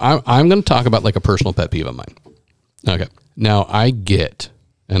 So I'm gonna talk about like a personal pet peeve of mine. Okay, now I get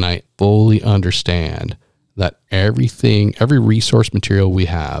and I fully understand that every resource material we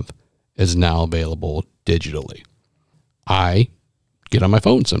have is now available digitally. I get on my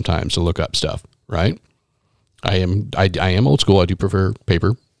phone sometimes to look up stuff, right? I am old school. I do prefer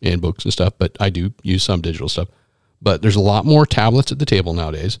paper and books and stuff, but I do use some digital stuff. But there's a lot more tablets at the table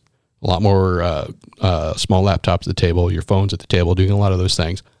nowadays, a lot more small laptops at the table, your phones at the table, doing a lot of those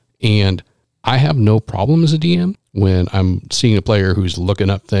things. And I have no problem as a DM when I'm seeing a player who's looking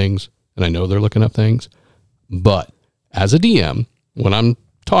up things, and I know they're looking up things. But as a DM, when I'm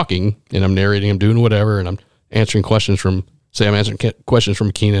talking and I'm narrating, I'm doing whatever, and I'm answering questions from, say I'm answering questions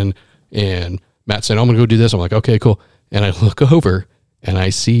from Keenan and Matt saying, I'm going to go do this. I'm like, okay, cool. And I look over and I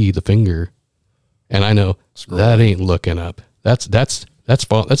see the finger and I know that ain't looking up. That's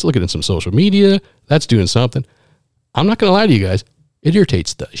fun. That's looking at some social media. That's doing something. I'm not going to lie to you guys. It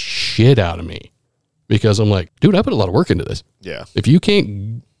irritates the shit out of me because I'm like, dude, I put a lot of work into this. Yeah. If you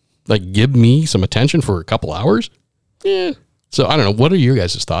can't like give me some attention for a couple hours, yeah. So I don't know. What are your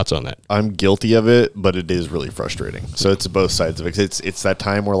guys' thoughts on that? I'm guilty of it, but it is really frustrating. So it's both sides of it. It's that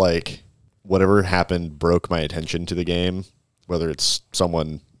time where like whatever happened broke my attention to the game, whether it's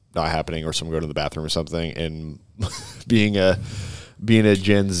someone not happening or someone going to the bathroom or something. And being a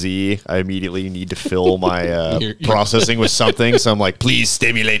Gen Z, I immediately need to fill my processing with something. So I'm like, please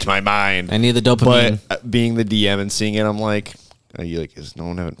stimulate my mind. I need the dopamine. But being the DM and seeing it, I'm like, are you like, is no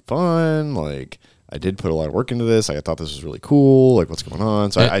one having fun? Like, I did put a lot of work into this. I thought this was really cool. Like, what's going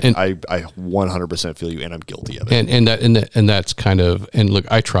on? So I 100% feel you, and I'm guilty of it. And that's kind of, and look,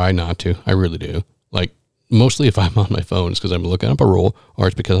 I try not to. I really do. Like mostly if I'm on my phone, it's because I'm looking up a rule, or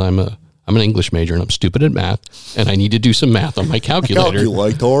it's because I'm an English major and I'm stupid at math, and I need to do some math on my calculator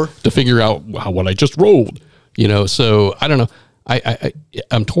to figure out what I just rolled. You know, so I don't know.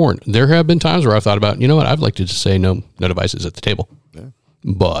 I'm torn. There have been times where I've thought about, you know what, I'd like to just say no devices at the table. Yeah.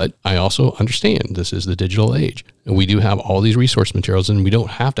 But I also understand this is the digital age, and we do have all these resource materials, and we don't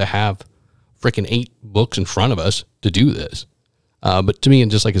have to have freaking 8 books in front of us to do this. But to me, and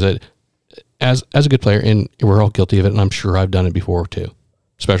just like I said, as a good player, and we're all guilty of it, and I'm sure I've done it before too,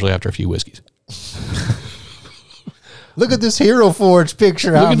 especially after a few whiskeys. Look at this Hero Forge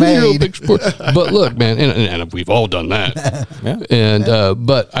picture I Look at the hero made. picture. But look, man, and we've all done that. Yeah. And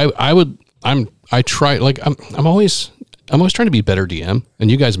but I try, like I'm always trying to be better DM,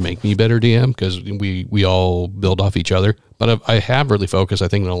 and you guys make me better DM because we all build off each other. But I have really focused. I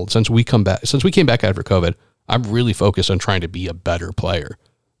think since we came back after COVID, I've really focused on trying to be a better player,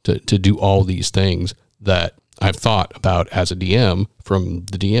 to do all these things that I've thought about as a DM from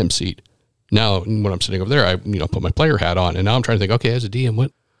the DM seat. Now, when I'm sitting over there, I put my player hat on, and now I'm trying to think, okay, as a DM,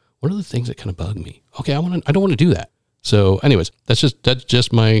 what are the things that kind of bug me? Okay, I don't want to do that. So, anyways, that's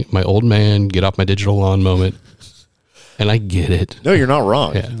just my old man get off my digital lawn moment, and I get it. No, you're not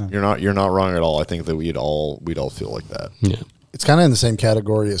wrong. Yeah. You're not wrong at all. I think that we'd all feel like that. Yeah, It's kind of in the same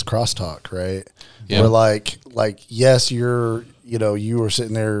category as crosstalk, right? Yeah. Where like yes, you were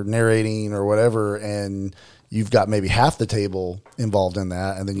sitting there narrating or whatever, and you've got maybe half the table involved in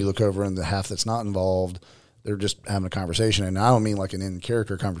that, and then you look over and the half that's not involved, they're just having a conversation. And I don't mean like an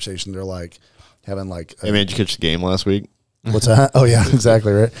in-character conversation. They're like having like, Hey, man, did you catch the game last week? what's that? Oh yeah,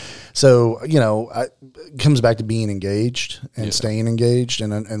 exactly right. So it comes back to being engaged and staying engaged,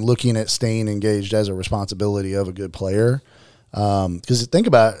 and looking at staying engaged as a responsibility of a good player. Because think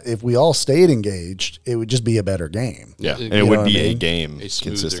about it, if we all stayed engaged, it would just be a better game. Yeah, and You it know would what I be a mean? game A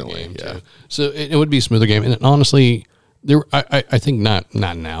smoother consistently. game, Yeah, too. So it would be a smoother game. And honestly, I think not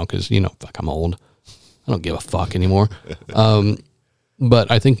now because fuck, I'm old. I don't give a fuck anymore.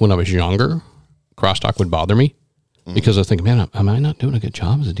 But I think when I was younger, crosstalk would bother me because I think, man, am I not doing a good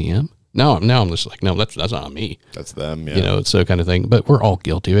job as a DM? Now I'm just like, no, that's not on me. that's them. Yeah, It's so kind of thing. But we're all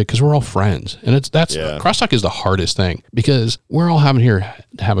guilty of it because we're all friends, and crosstalk is the hardest thing because we're all having here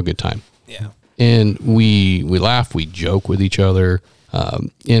to have a good time. Yeah. And we laugh, we joke with each other,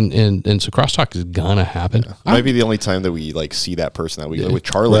 and so crosstalk is gonna happen. It might be the only time that we like see that person that we like with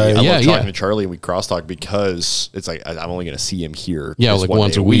Charlie. Right. I Yeah, love yeah. talking to Charlie and we crosstalk because it's like I'm only going to see him here. Yeah, this like one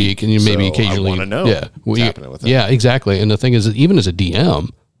once day a week, and you maybe So occasionally I want to know what's happening with him. Yeah, exactly. And the thing is, that even as a DM,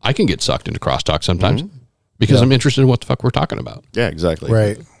 I can get sucked into crosstalk sometimes because I'm interested in what the fuck we're talking about. Yeah, exactly.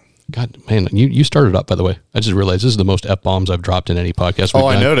 Right. God, man, you started up, by the way. I just realized this is the most F-bombs I've dropped in any podcast. Oh, we've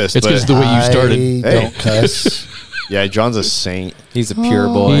I done. noticed, It's because but- the way you started. I don't cuss. Yeah, John's a saint, He's a pure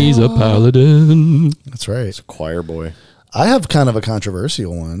boy. He's a paladin. That's right. choir boy. I have kind of a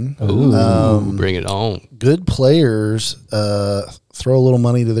controversial one. Ooh, bring it on. Good players throw a little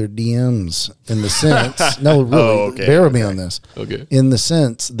money to their DMs in the sense. No, really, okay, bear with me on this. Okay. In the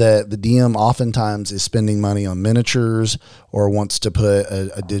sense that the DM oftentimes is spending money on miniatures or wants to put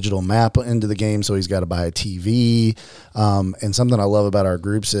a digital map into the game, so he's got to buy a TV. And something I love about our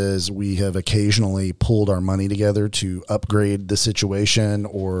groups is we have occasionally pulled our money together to upgrade the situation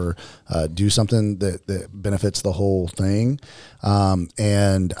or do something that benefits the whole thing.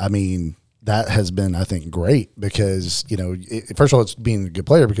 And I mean, that has been, I think, great because, first of all, it's being a good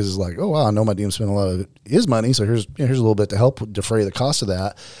player because it's like, oh, wow, I know my DM spent a lot of his money. So here's a little bit to help defray the cost of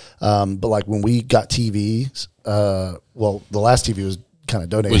that. But like when we got TVs, the last TV was kind of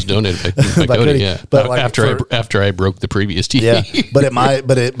donated. Was donated by By Cody, Cody. yeah. But like after I broke the previous TV. Yeah,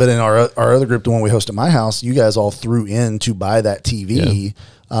 but in our other group, the one we host at my house, you guys all threw in to buy that TV,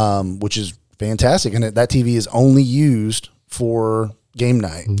 which is fantastic, and that TV is only used for game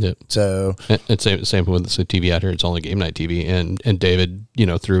night. Yep. So And same with the TV out here. It's only game night TV, and David,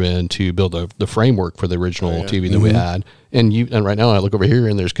 threw in to build the framework for the original TV that we had. And right now I look over here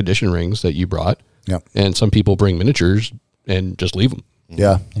and there's condition rings that you brought. Yep. And some people bring miniatures and just leave them.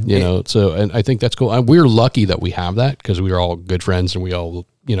 yeah, So and I think that's cool. And we're lucky that we have that because we are all good friends and we all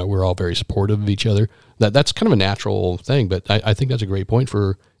we're all very supportive of each other. That's kind of a natural thing, but I think that's a great point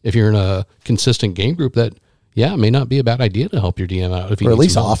for if you're in a consistent game group that. Yeah, it may not be a bad idea to help your DM out if you or at need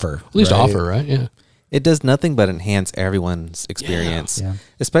least some help. offer. At least right? offer, right? Yeah. It does nothing but enhance everyone's experience, Yeah.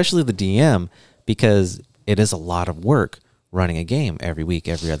 especially the DM, because it is a lot of work running a game every week,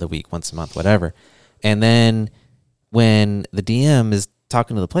 every other week, once a month, whatever. And then when the DM is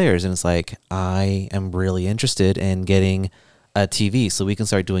talking to the players and it's like, I am really interested in getting a TV so we can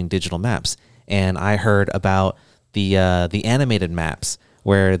start doing digital maps. And I heard about the animated maps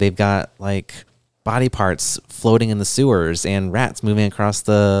where they've got like body parts floating in the sewers and rats moving across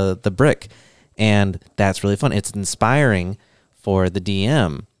the brick. And that's really fun. It's inspiring for the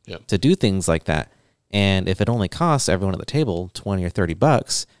DM Yep. to do things like that. And if it only costs everyone at the table $20 or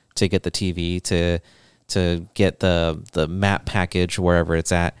 $30 to get the TV, to get the map package wherever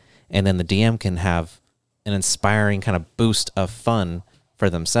it's at, and then the DM can have an inspiring kind of boost of fun for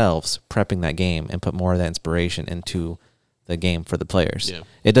themselves prepping that game and put more of that inspiration into the game for the players. Yeah.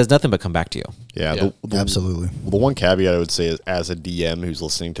 It does nothing but come back to you. Yeah, Yeah. Absolutely. The one caveat I would say is, as a DM who's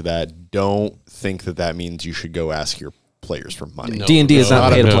listening to that, don't think that means you should go ask your players for money. No, D&D is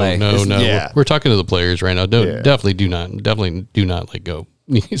not pay to play. No, It's- no. yeah. We're talking to the players right now. No, Yeah. definitely do not like go.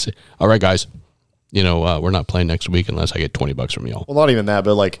 You say, all right, guys, we're not playing next week unless I get $20 from y'all. Well, not even that,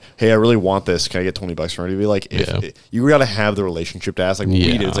 but like, hey, I really want this. Can I get $20 from it? It'd be like, you got to have the relationship to ask. Like, what we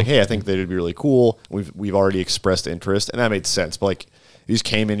did, it's like, hey, I think that it'd be really cool. We've already expressed interest, and that made sense. But like, you just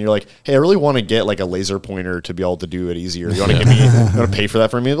came in, you're like, hey, I really want to get like a laser pointer to be able to do it easier. You want to give me, you want to pay for that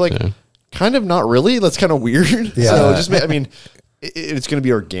for me? Like, kind of not really. That's kind of weird. Yeah. So just, I mean, it's going to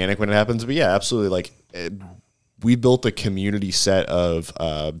be organic when it happens. But yeah, absolutely. Like, we built a community set of,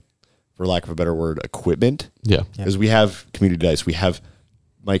 for lack of a better word, equipment. Yeah. Because we have community dice.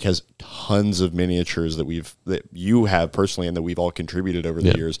 Mike has tons of miniatures that you have personally and that we've all contributed over the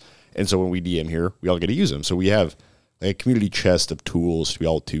Yeah. years. And so when we DM here, we all get to use them. So we have a community chest of tools to be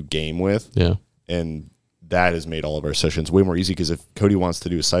able to game with. Yeah. And that has made all of our sessions way more easy, because if Cody wants to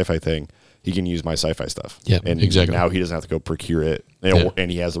do a sci-fi thing, he can use my sci-fi stuff. Yeah, and exactly. now he doesn't have to go procure it,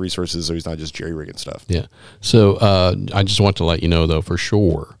 and he has the resources, so he's not just jerry-rigging stuff. Yeah. So I just want to let you know, though, for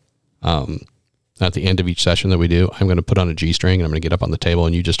sure, at the end of each session that we do, I'm going to put on a G-string and I'm going to get up on the table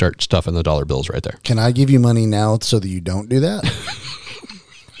and you just start stuffing the dollar bills right there. Can I give you money now so that you don't do that?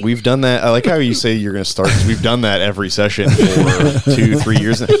 We've done that. I like how you say you're going to start, 'cause we've done that every session for 2-3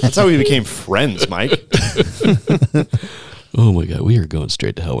 years. That's how we became friends, Mike. Oh my God, we are going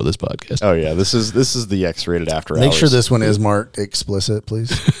straight to hell with this podcast. Oh yeah, this is the X-rated after hours. Make sure this one is marked explicit,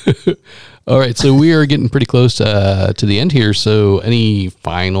 please. All right, so we are getting pretty close to the end here. So, any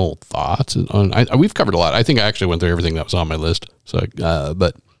final thoughts on? We've covered a lot. I think I actually went through everything that was on my list. So,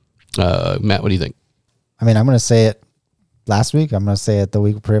 but Matt, what do you think? I mean, I'm going to say it last week. I'm going to say it the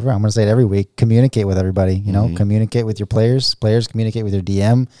week prior. I'm going to say it every week. Communicate with everybody. You know, communicate with your players. Players communicate with your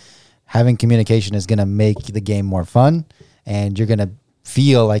DM. Having communication is going to make the game more fun, and you're going to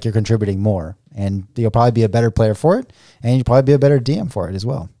feel like you're contributing more. And you'll probably be a better player for it, and you'll probably be a better DM for it as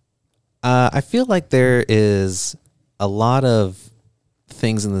well. I feel like there is a lot of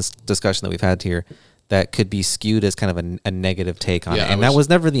things in this discussion that we've had here that could be skewed as kind of a negative take on it. And that was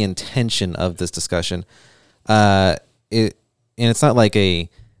never the intention of this discussion. And it's not like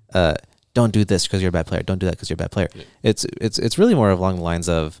don't do this because you're a bad player. Don't do that because you're a bad player. Yeah. It's really more along the lines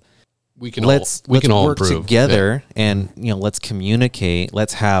of let's all work improve together, and let's communicate,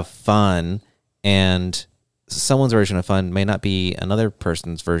 let's have fun, and someone's version of fun may not be another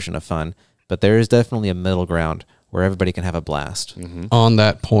person's version of fun, but there is definitely a middle ground where everybody can have a blast. Mm-hmm. On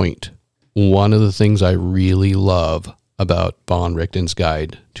that point, one of the things I really love about Von Richten's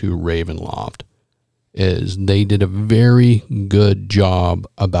guide to Ravenloft is they did a very good job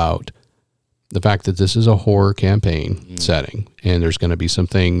about the fact that this is a horror campaign setting, and there's going to be some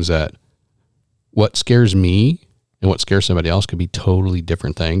things that what scares me and what scares somebody else could be totally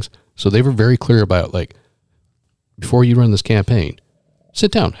different things. So they were very clear about, like, before you run this campaign,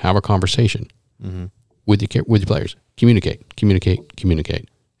 sit down, have a conversation with your players. Communicate.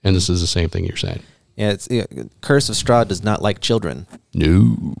 And this is the same thing you're saying. Yeah, Curse of Strahd does not like children.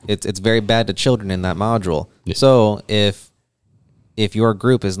 No. It's very bad to children in that module. Yeah. So if your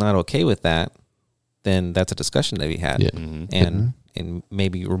group is not okay with that, then that's a discussion to be had. Yeah. And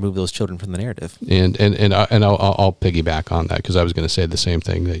maybe remove those children from the narrative. And I'll piggyback on that, because I was going to say the same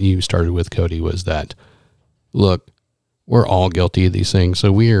thing that you started with, Cody, was that, look, we're all guilty of these things.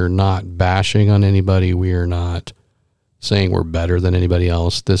 So we are not bashing on anybody. We are not saying we're better than anybody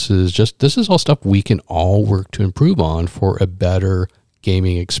else. This is all stuff we can all work to improve on for a better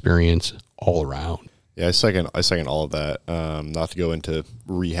gaming experience all around. Yeah, I second all of that. Not to go into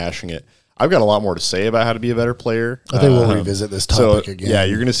rehashing it. I've got a lot more to say about how to be a better player. I think we'll revisit this topic again. Yeah,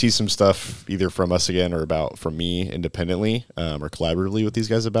 you're going to see some stuff either from us again or from me independently or collaboratively with these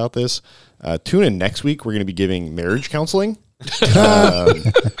guys about this. Tune in next week. We're going to be giving marriage counseling. Wait,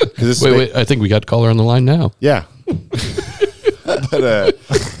 I think we got caller on the line now. Yeah. But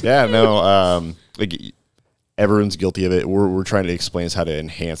like everyone's guilty of it. We're trying to explain how to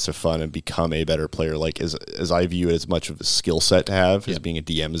enhance the fun and become a better player. Like as I view it, as much of a skill set to have as being a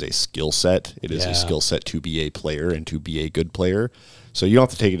DM is a skill set. It is a skill set to be a player and to be a good player. So you don't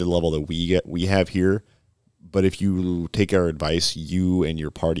have to take it to the level that we have here. But if you take our advice, you and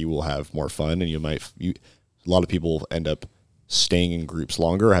your party will have more fun, and a lot of people end up staying in groups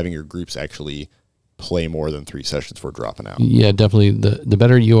longer, or having your groups actually play more than 3 sessions before dropping out. Yeah, definitely. The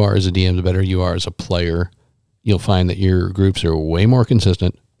better you are as a DM, the better you are as a player. You'll find that your groups are way more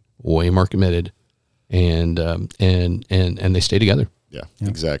consistent, way more committed, and they stay together. Yeah,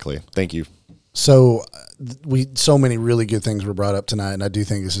 exactly. Thank you. So so many really good things were brought up tonight, and I do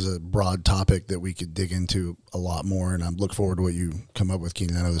think this is a broad topic that we could dig into a lot more, and I look forward to what you come up with,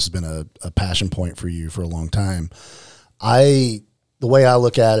 Keenan. I know this has been a passion point for you for a long time. The way I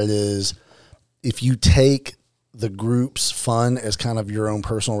look at it is, if you take the group's fun as kind of your own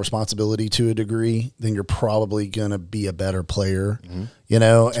personal responsibility to a degree, then you're probably going to be a better player,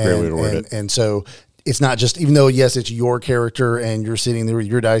 That's a great way to word it. And so it's not just, even though, yes, it's your character and you're sitting there with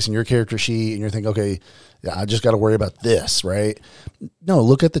your dice and your character sheet and you're thinking, okay, yeah, I just got to worry about this, right? No,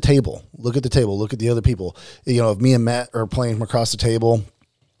 look at the table. Look at the other people. If me and Matt are playing from across the table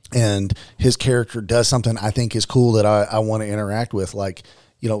and his character does something I think is cool that I want to interact with, like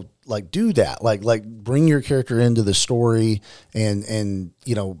do that, like bring your character into the story and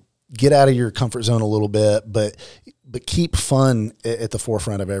get out of your comfort zone a little bit, but keep fun at the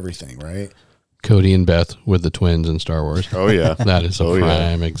forefront of everything, right? Cody and Beth with the twins in Star Wars. Oh yeah. That is a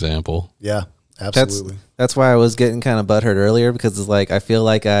prime example. Yeah, absolutely. That's why I was getting kind of butthurt earlier, because it's like, I feel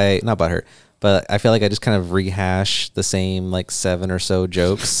like not butthurt, but I feel like I just kind of rehash the same like 7 or so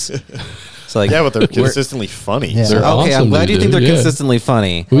jokes. So like, Yeah, but they're consistently funny. Yeah. They're okay, awesome, I'm glad you think they're yeah. consistently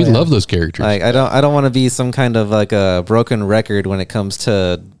funny. We love those characters. Like I don't want to be some kind of like a broken record when it comes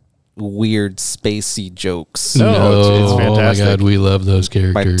to weird spacey jokes. No, it's fantastic. Oh my God, we love those By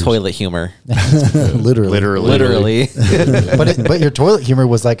characters. toilet humor. Literally. But your toilet humor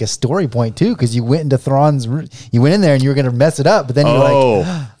was like a story point too, because you went into Thrawn's. You went in there and you were gonna mess it up, but then you're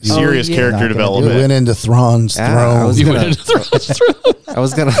like, serious yeah. character Not gonna do We development. went into Thrawn's Yeah, I throne. was You gonna- went into Thrawn's throne. I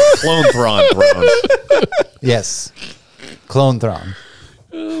was gonna. Clone Thrawn. yes, clone Thrawn,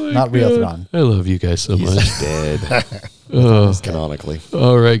 not real Thrawn. I love you guys so much. Dead. Canonically.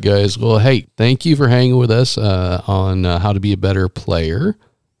 All right, guys. Well, hey, thank you for hanging with us on how to be a better player.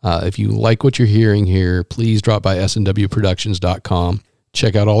 If you like what you're hearing here, please drop by snwproductions.com.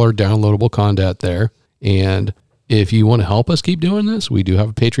 Check out all our downloadable content there. And if you want to help us keep doing this, we do have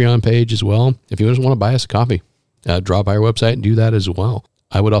a Patreon page as well. If you just want to buy us a copy, drop by our website and do that as well.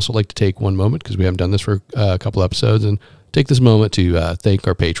 I would also like to take one moment, because we haven't done this for a couple episodes, and take this moment to thank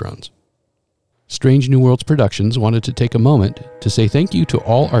our patrons. Strange New Worlds Productions wanted to take a moment to say thank you to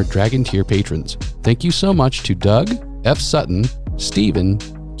all our Dragon Tier patrons. Thank you so much to Doug, F. Sutton, Stephen,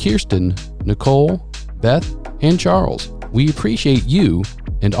 Kirsten, Nicole, Beth, and Charles. We appreciate you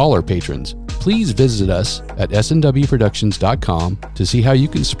and all our patrons. Please visit us at snwproductions.com to see how you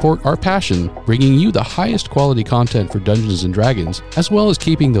can support our passion, bringing you the highest quality content for Dungeons & Dragons, as well as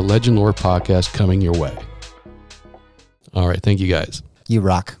keeping the Legend Lore podcast coming your way. All right, thank you guys. You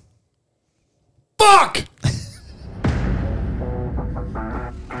rock. Fuck!